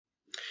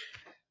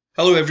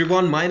Hello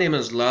everyone, my name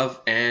is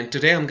Love and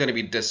today I'm going to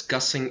be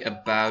discussing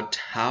about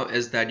how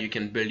is that you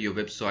can build your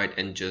website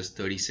in just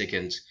 30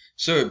 seconds.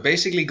 So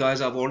basically guys,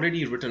 I've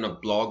already written a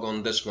blog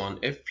on this one.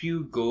 If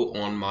you go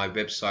on my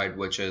website,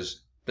 which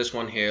is this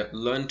one here,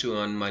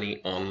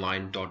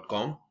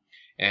 learntoearnmoneyonline.com,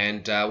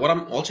 and what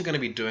I'm also going to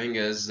be doing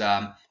is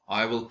I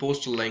will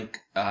post a link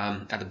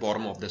at the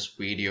bottom of this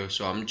video.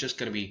 So I'm just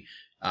going to be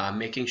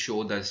making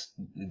sure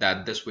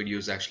that this video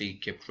is actually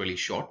kept really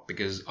short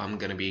because I'm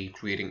going to be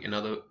creating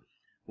another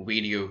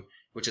video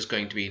which is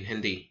going to be in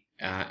Hindi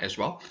as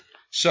well.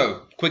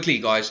 So quickly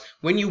guys,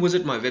 when you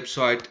visit my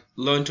website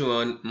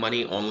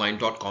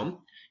learntoearnmoneyonline.com,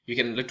 you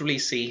can literally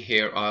see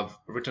here I've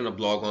written a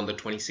blog on the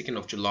 22nd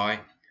of July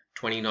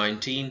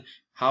 2019,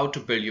 how to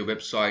build your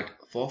website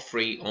for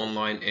free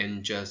online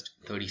in just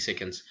 30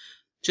 seconds.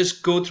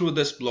 Just go through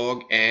this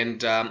blog,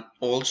 and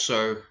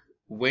also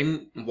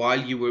while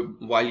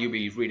you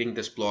be reading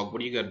this blog,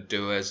 what you got to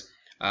do is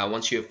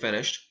once you're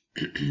finished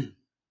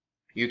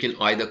you can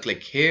either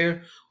click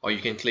here or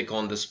you can click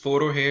on this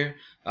photo here.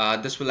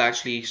 This will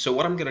actually, so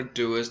what I'm gonna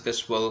do is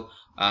this will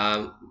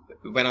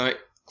when I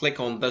click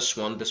on this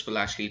one, this will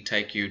actually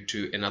take you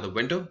to another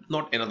window,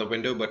 not another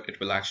window, but it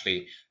will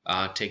actually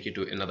take you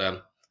to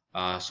another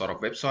sort of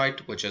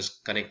website which is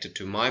connected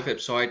to my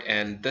website,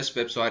 and this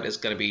website is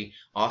going to be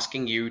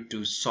asking you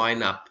to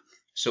sign up.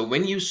 So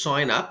when you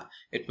sign up,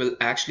 it will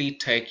actually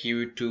take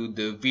you to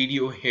the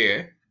video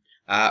here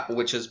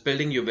which is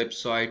building your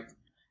website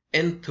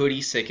in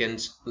 30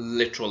 seconds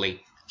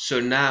literally. So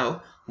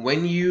now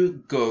when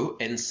you go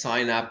and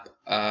sign up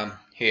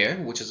here,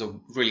 which is a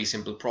really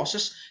simple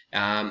process,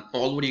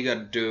 all what you got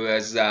to do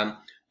is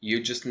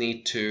you just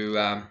need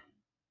to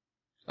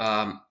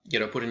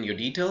put in your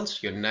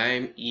details, your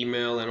name,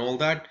 email and all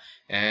that,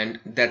 and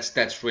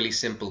that's really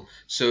simple.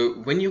 So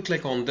when you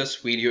click on this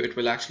video, it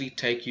will actually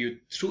take you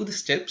through the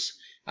steps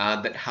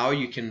that how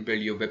you can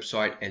build your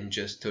website in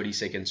just 30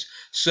 seconds.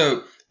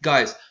 So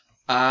guys,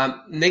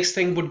 next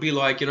thing would be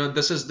like,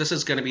 this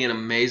is going to be an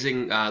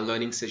amazing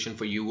learning session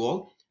for you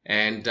all,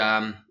 and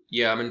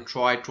yeah, I mean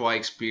try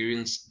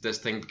experience this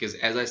thing, because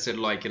as I said,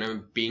 like,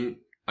 being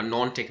a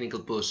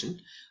non-technical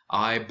person,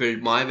 I built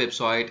my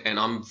website and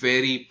I'm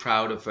very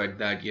proud of it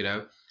that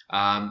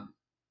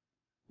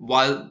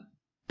while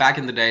back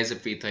in the days,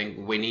 if we think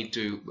we need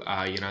to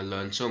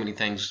learn so many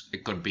things,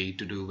 it could be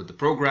to do with the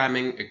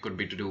programming, it could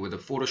be to do with the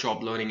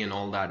Photoshop learning and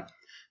all that.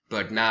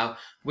 But now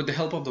with the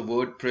help of the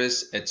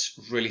WordPress, it's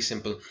really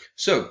simple.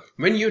 So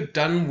when you're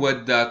done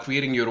with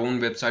creating your own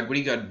website, what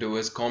you got to do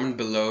is comment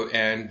below,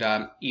 and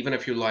even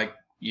if you like,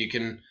 you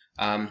can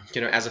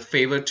as a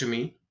favor to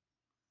me,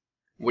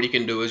 what you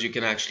can do is you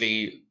can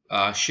actually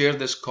share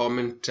this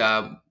comment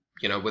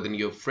within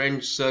your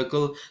friend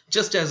circle,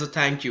 just as a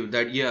thank you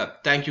that, yeah,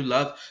 thank you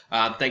Love,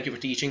 thank you for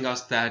teaching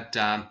us that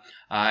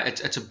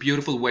it's a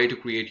beautiful way to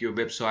create your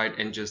website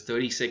in just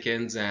 30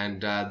 seconds,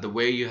 and the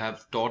way you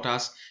have taught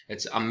us,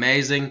 it's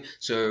amazing.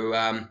 So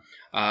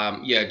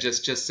yeah,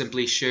 just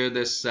simply share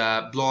this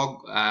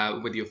blog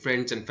with your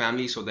friends and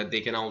family so that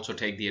they can also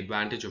take the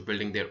advantage of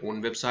building their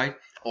own website.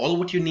 All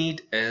what you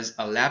need is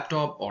a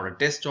laptop or a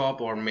desktop,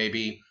 or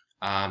maybe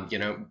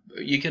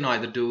you can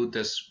either do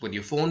this with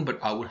your phone, but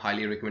I would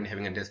highly recommend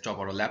having a desktop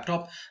or a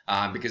laptop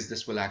because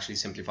this will actually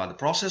simplify the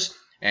process,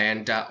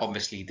 and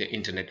obviously the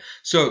internet.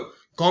 So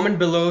comment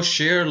below,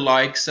 share,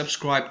 like,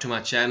 subscribe to my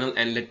channel,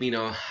 and let me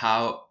know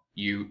how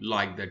you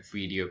like that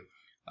video.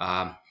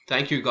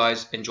 Thank you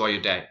guys, enjoy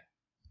your day.